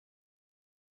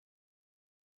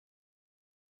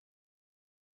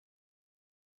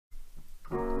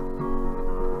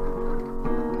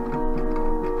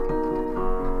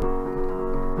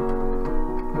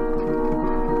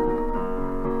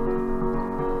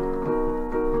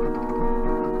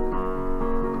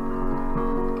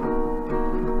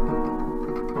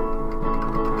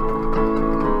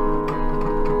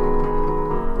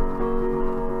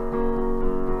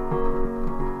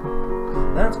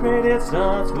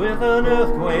with an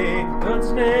earthquake, good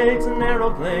snakes, an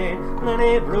aeroplane.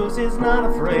 Lenny Bruce is not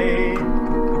afraid.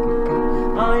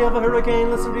 Eye of a hurricane,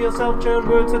 listen to yourself, churn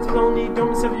words that's his own need. Don't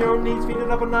miss if your own needs, feed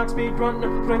it up a knock speed, run,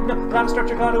 drink, got a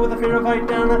structure caught with a fear of height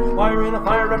down. A wire in a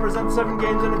fire represents 7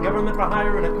 games in a government for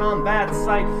hire in a combat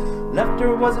site.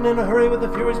 Lefter wasn't in a hurry with the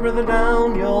furies breathing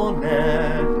down your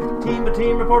neck. Team by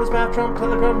team, reporters, map, Trump,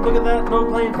 telegram, look at that, low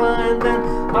plane, fine, then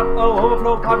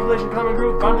overflow, population, common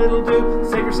group, what it'll do.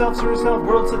 Save yourself, serve yourself,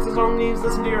 world sets its own needs,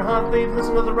 listen to your hot lead,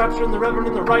 listen to the rapture and the reverend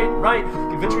and the right.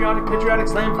 You vitriolic, patriotic,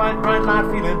 slam fight, bright light,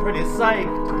 feeling pretty psyched.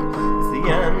 It's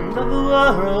the end of the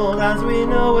world as we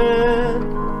know it.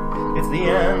 It's the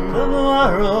end of the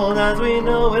world as we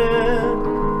know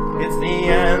it. It's the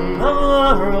end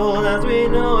of the world as we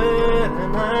know it,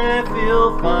 and I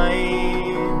feel fine.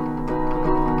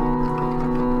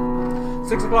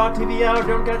 6 o'clock TV hour,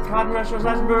 don't get caught in rush,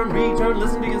 slash and burn, return,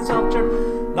 listen to yourself,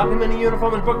 chirp. Lock him in a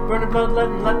uniform and book, burning blood,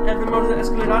 let every motive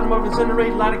escalate, automotive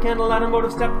incinerate, light a candle,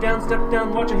 automotive, step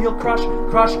down, watch a heel crush.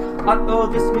 Uh-oh,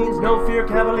 this means no fear,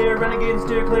 cavalier, renegade, and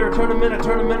steer clear, a tournament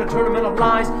of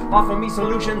lies. Offer me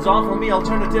solutions, offer me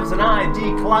alternatives, and I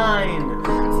decline.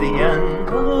 It's the end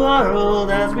of the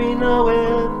world as we know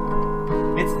it.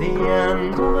 It's the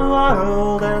end of the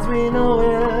world as we know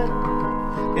it.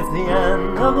 It's the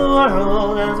end of the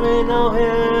world as we know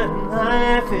it, and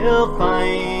I feel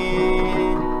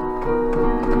fine.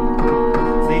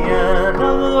 It's the end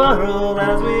of the world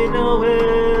as we know it.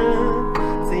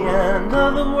 It's the end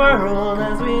of the world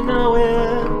as we know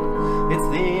it. It's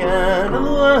the end of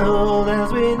the world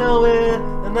as we know it,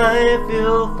 and I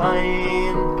feel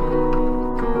fine.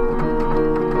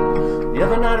 The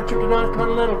other night I tripped on a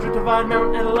continental trip to divide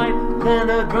Mount Adelaide.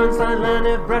 Leonard Bernstein,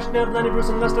 Leonard Brezhnev, Lenny Bruce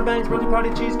and Lester Bangs, birthday party,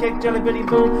 cheesecake, jelly, bitty,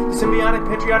 boom. The symbiotic,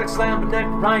 patriotic slam, but neck,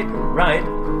 right.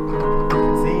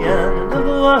 It's the end of the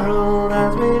world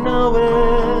as we know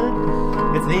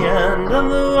it. It's the end of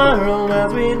the world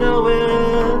as we know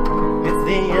it. It's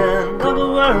the end of the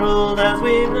world as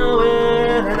we know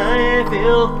it, and I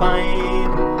feel fine.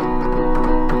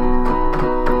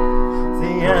 It's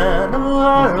the end of the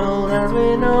world as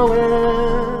we know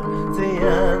it. It's the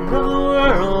end of the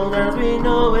world as we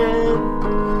know it.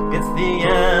 It's the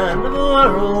end of the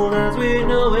world as we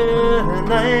know it,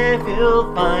 and I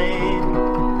feel fine.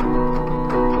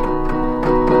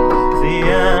 It's the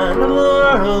end of the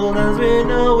world as we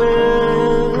know it.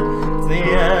 It's the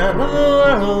end of the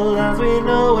world as we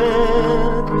know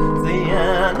it. It's the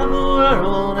end of the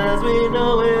world as we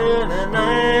know it, and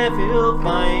I feel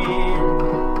fine.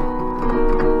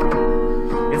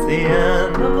 It's the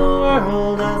end of the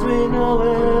world as we know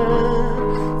it.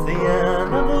 It's the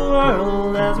end of the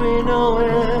world as we know it.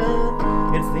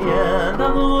 It's the end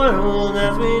of the world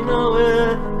as we know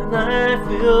it, and I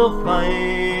feel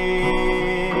fine.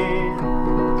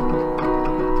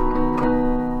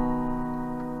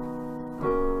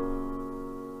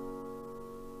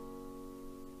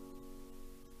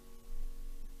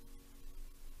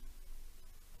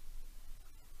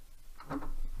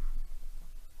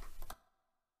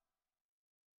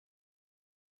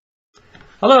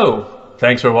 Hello!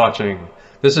 Thanks for watching.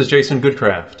 This is Jason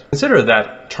Goodcraft. Consider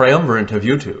that triumvirate of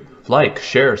YouTube. Like,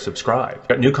 share, subscribe.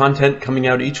 Got new content coming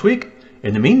out each week.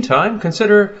 In the meantime,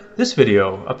 consider this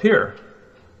video up here.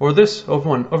 Or this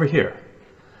one over here.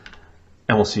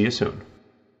 And we'll see you soon.